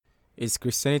Is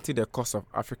Christianity the cause of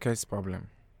Africa's problem?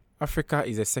 Africa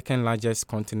is the second largest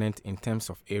continent in terms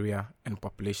of area and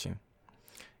population.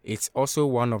 It's also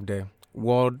one of the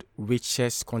world's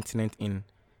richest continents in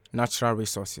natural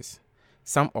resources.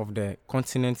 Some of the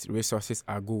continent's resources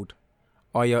are gold,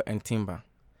 oil, and timber.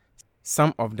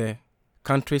 Some of the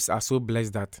countries are so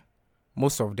blessed that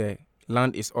most of the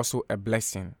land is also a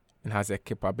blessing and has a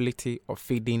capability of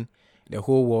feeding the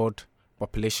whole world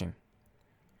population.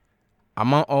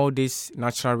 Among all these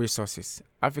natural resources,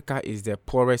 Africa is the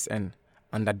poorest and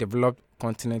underdeveloped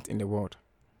continent in the world.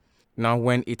 Now,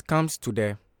 when it comes to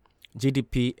the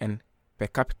GDP and per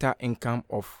capita income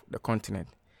of the continent,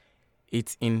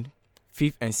 it's in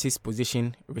 5th and 6th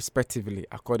position respectively,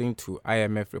 according to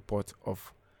IMF report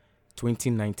of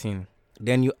 2019.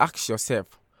 Then you ask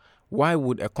yourself, why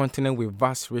would a continent with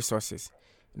vast resources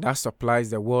that supplies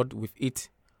the world with its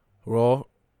raw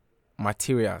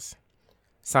materials,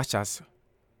 such as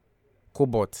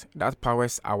cobalt that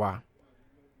powers our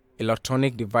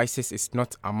electronic devices, is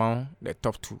not among the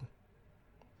top 2?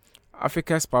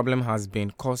 Africa's problem has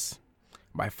been caused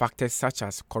by factors such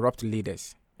as corrupt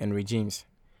leaders and regimes,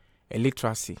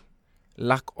 illiteracy,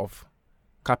 lack of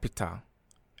capital,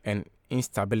 and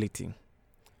instability.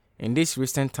 In this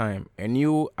recent time, a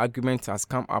new argument has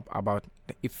come up about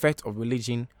the effect of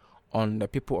religion on the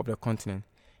people of the continent,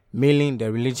 mainly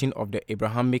the religion of the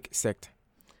Abrahamic sect,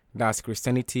 that's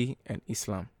Christianity and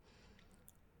Islam.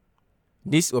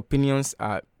 These opinions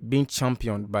are being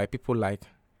championed by people like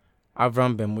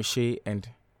Avram Ben Moshe and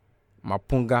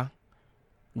Mapunga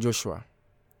Joshua.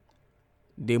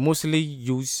 They mostly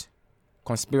use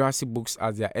conspiracy books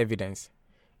as their evidence.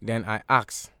 Then I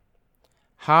ask,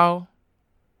 how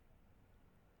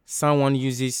someone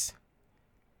uses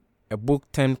a book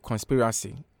termed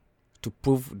conspiracy to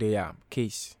prove their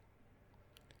case?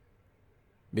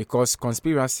 Because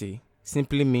conspiracy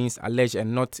simply means alleged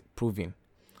and not proven.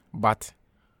 But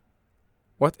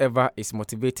whatever is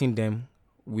motivating them,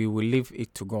 we will leave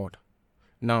it to God.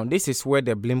 Now, this is where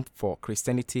the blame for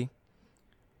Christianity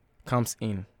comes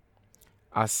in,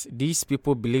 as these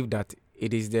people believe that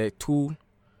it is the tool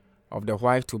of the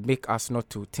white to make us not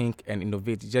to think and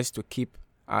innovate, just to keep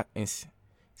us in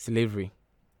slavery.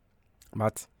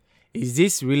 But is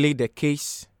this really the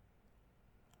case?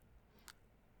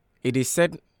 It is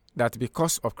said that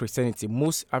because of Christianity,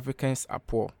 most Africans are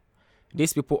poor.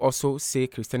 These people also say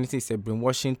Christianity is a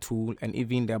brainwashing tool, and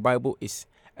even the Bible is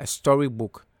a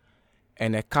storybook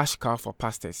and a cash cow for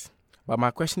pastors. But my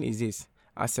question is this: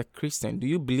 as a Christian, do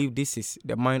you believe this is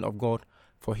the mind of God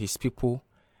for his people,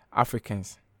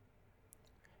 Africans?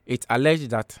 It's alleged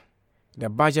that the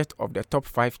budget of the top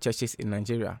 5 churches in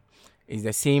Nigeria is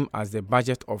the same as the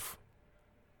budget of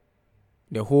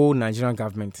the whole Nigerian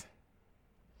government.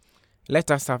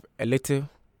 Let us have a little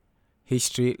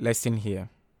history lesson here.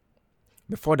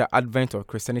 Before the advent of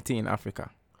Christianity in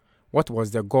Africa, what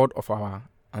was the God of our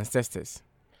ancestors?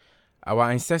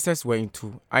 Our ancestors were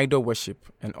into idol worship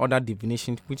and other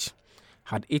divination, which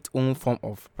had its own form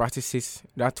of practices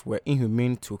that were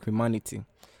inhumane to humanity,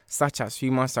 such as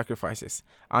human sacrifices,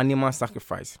 animal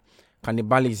sacrifice,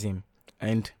 cannibalism,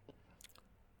 and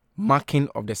marking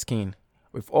of the skin.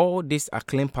 With all these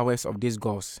acclaimed powers of these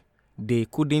gods, they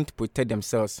couldn't protect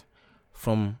themselves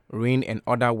from rain and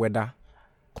other weather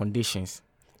conditions.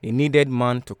 They needed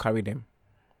man to carry them.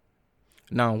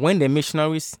 Now, when the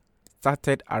missionaries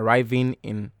started arriving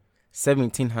in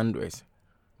 1700s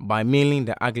by mailing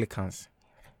the Anglicans,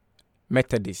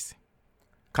 Methodists,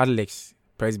 Catholics,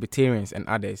 Presbyterians, and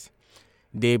others,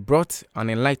 they brought an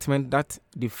enlightenment that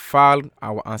defiled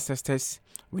our ancestors'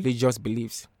 religious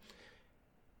beliefs.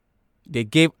 They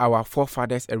gave our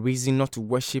forefathers a reason not to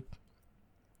worship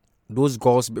those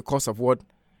gods because of what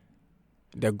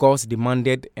the gods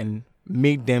demanded and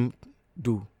made them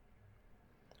do.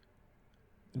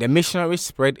 The missionaries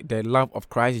spread the love of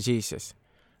Christ Jesus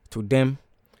to them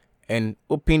and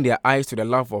opened their eyes to the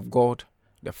love of God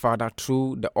the Father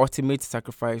through the ultimate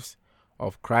sacrifice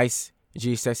of Christ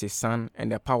Jesus, his Son, and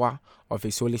the power of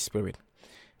his Holy Spirit.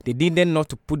 They needed not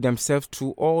to put themselves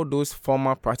through all those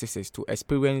former practices to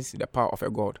experience the power of a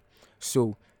God.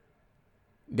 So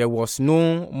there was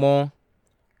no more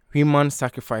human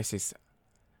sacrifices,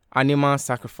 animal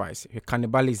sacrifice,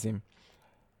 cannibalism,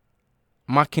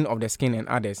 marking of the skin, and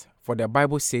others. For the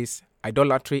Bible says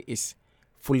idolatry is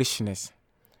foolishness.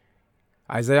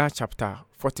 Isaiah chapter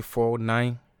 44,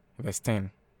 9, verse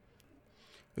 10.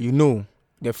 You know,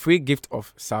 the free gift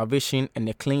of salvation and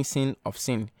the cleansing of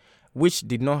sin, which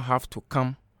did not have to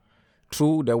come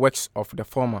through the works of the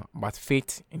former, but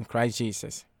faith in Christ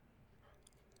Jesus.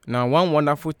 Now, one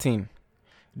wonderful thing,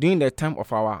 during the time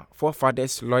of our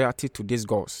forefathers' loyalty to these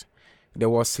gods, there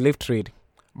was slave trade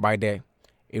by the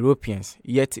Europeans,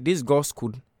 yet these gods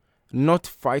could not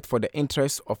fight for the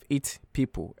interests of its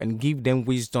people and give them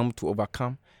wisdom to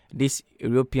overcome these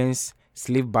Europeans,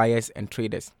 slave buyers and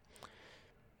traders.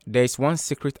 There is one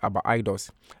secret about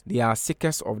idols. They are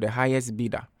seekers of the highest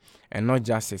bidder and not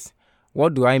justice.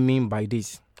 What do I mean by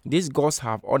this? These gods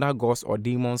have other gods or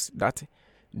demons that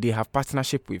they have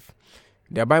partnership with.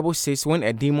 The Bible says when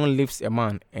a demon leaves a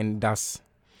man and does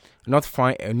not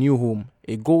find a new home,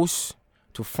 it goes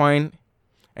to find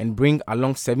and bring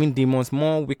along 7 demons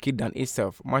more wicked than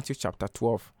itself. Matthew chapter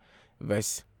 12,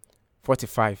 verse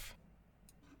 45.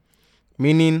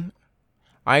 Meaning,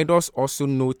 idols also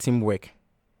know teamwork,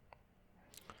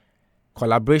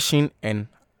 collaboration, and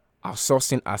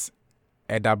outsourcing, as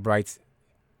Eda Bright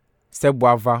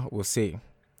Sebwava will say.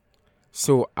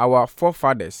 So our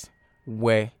forefathers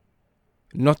were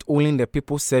not only the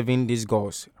people serving these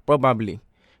gods, probably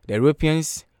the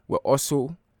Europeans were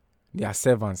also their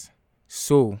servants.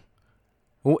 So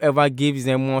whoever gives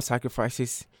them more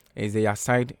sacrifices is their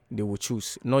side they will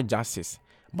choose, not justice.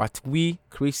 But we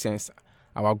Christians,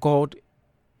 our God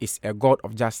is a God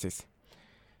of justice.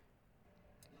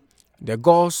 The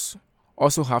gods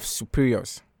also have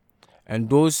superiors and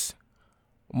those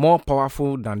more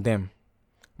powerful than them.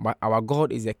 But our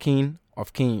God is the King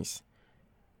of kings,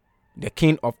 the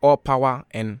King of all power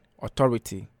and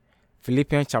authority.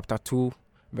 Philippians chapter 2,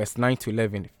 verse 9 to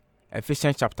 11.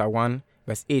 Ephesians chapter 1,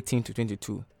 verse 18 to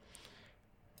 22.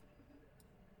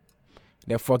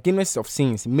 The forgiveness of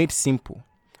sins made simple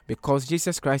because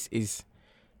Jesus Christ is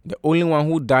the only one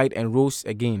who died and rose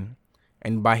again.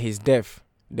 And by his death,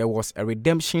 there was a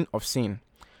redemption of sin.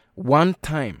 One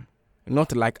time,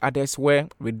 not like others where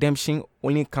redemption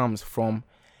only comes from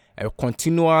a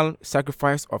continual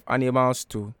sacrifice of animals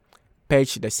to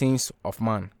purge the sins of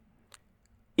man.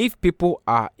 If people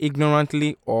are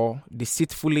ignorantly or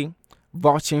deceitfully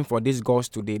vouching for these gods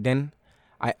today, then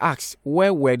I ask,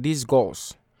 where were these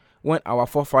gods when our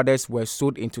forefathers were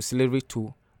sold into slavery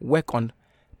to work on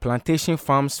plantation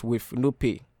farms with no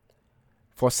pay?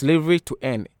 For slavery to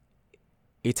end,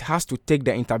 it has to take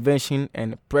the intervention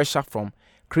and pressure from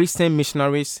Christian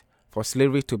missionaries for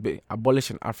slavery to be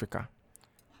abolished in Africa.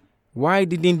 Why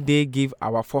didn't they give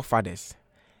our forefathers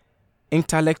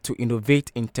intellect to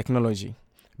innovate in technology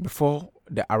before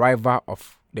the arrival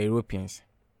of the Europeans?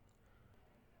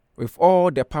 With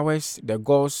all the powers the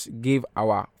gods gave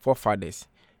our forefathers,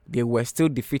 they were still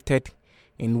defeated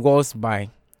in wars by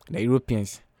the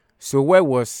Europeans. So where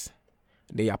was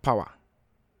their power?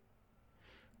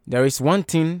 There is one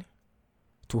thing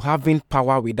to having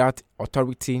power without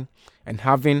authority and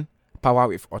having power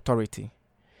with authority.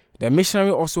 The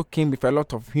missionary also came with a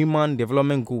lot of human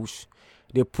development goals.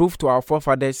 They proved to our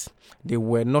forefathers they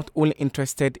were not only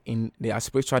interested in their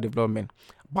spiritual development,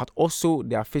 but also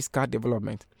their physical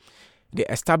development. They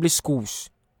established schools,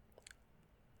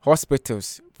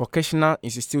 hospitals, vocational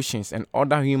institutions, and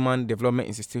other human development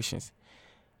institutions.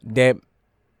 The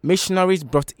missionaries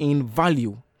brought in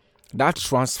value that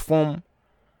transformed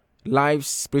lives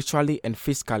spiritually and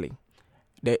physically.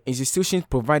 The institutions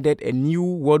provided a new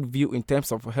worldview in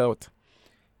terms of health,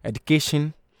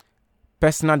 education,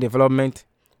 personal development,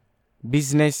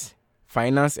 business,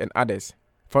 finance, and others.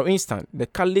 For instance, the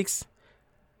Catholics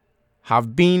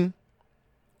have been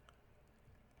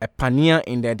a pioneer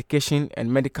in the education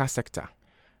and medical sector.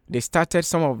 They started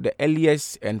some of the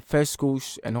earliest and first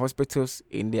schools and hospitals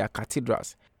in their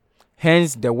cathedrals.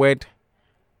 Hence the word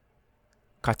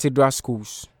cathedral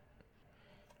schools.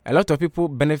 A lot of people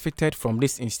benefited from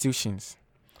these institutions.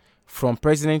 From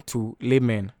president to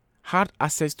laymen had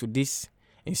access to these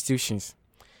institutions.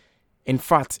 In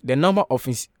fact, the number of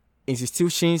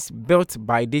institutions built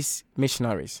by these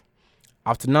missionaries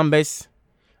outnumbers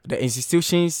the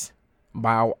institutions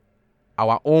by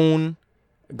our own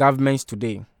governments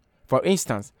today. For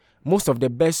instance, most of the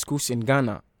best schools in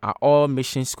Ghana are all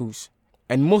mission schools,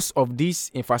 and most of these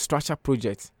infrastructure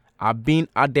projects are being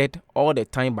added all the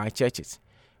time by churches.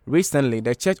 Recently,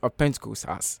 the Church of Pentecost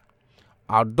has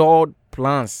adored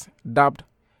plans dubbed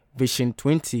Vision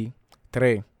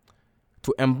 23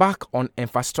 to embark on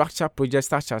infrastructure projects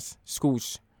such as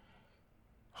schools,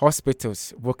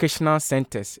 hospitals, vocational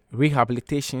centers,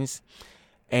 rehabilitations,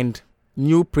 and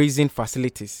new prison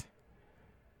facilities.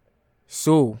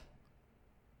 So,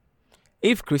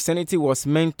 if Christianity was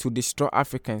meant to destroy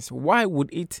Africans, why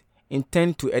would it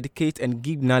intend to educate and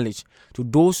give knowledge to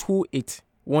those who it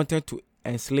wanted to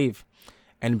enslave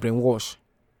and brainwash?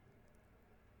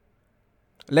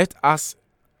 Let us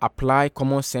apply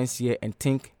common sense here and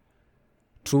think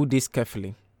through this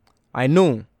carefully. I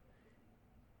know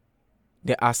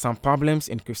there are some problems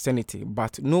in Christianity,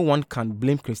 but no one can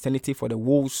blame Christianity for the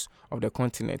woes of the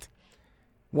continent.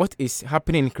 What is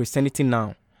happening in Christianity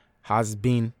now has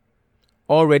been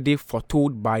already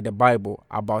foretold by the Bible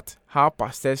about how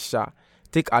pastors shall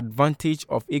take advantage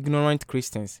of ignorant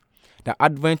Christians, the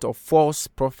advent of false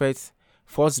prophets,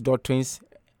 false doctrines,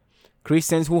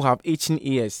 Christians who have itching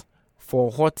ears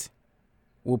for what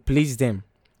will please them,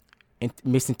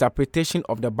 misinterpretation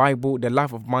of the Bible, the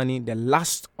love of money, the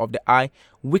lust of the eye,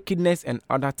 wickedness, and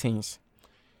other things.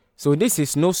 So this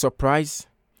is no surprise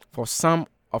for some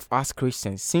of us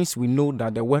Christians, since we know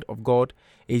that the word of God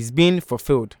is being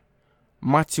fulfilled.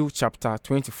 Matthew chapter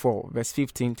 24, verse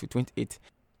 15 to 28.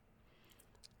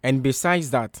 And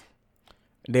besides that,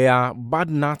 there are bad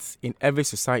nuts in every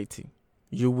society.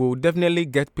 You will definitely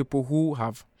get people who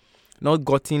have not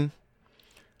gotten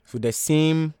to the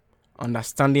same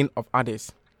understanding of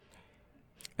others.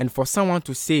 And for someone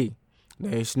to say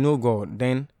there is no God,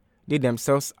 then they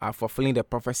themselves are fulfilling the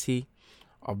prophecy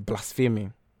of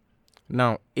blasphemy.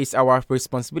 Now, it's our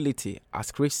responsibility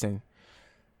as Christians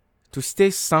to stay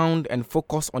sound and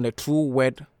focus on the true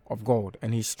word of God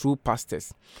and his true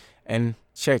pastors and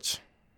church.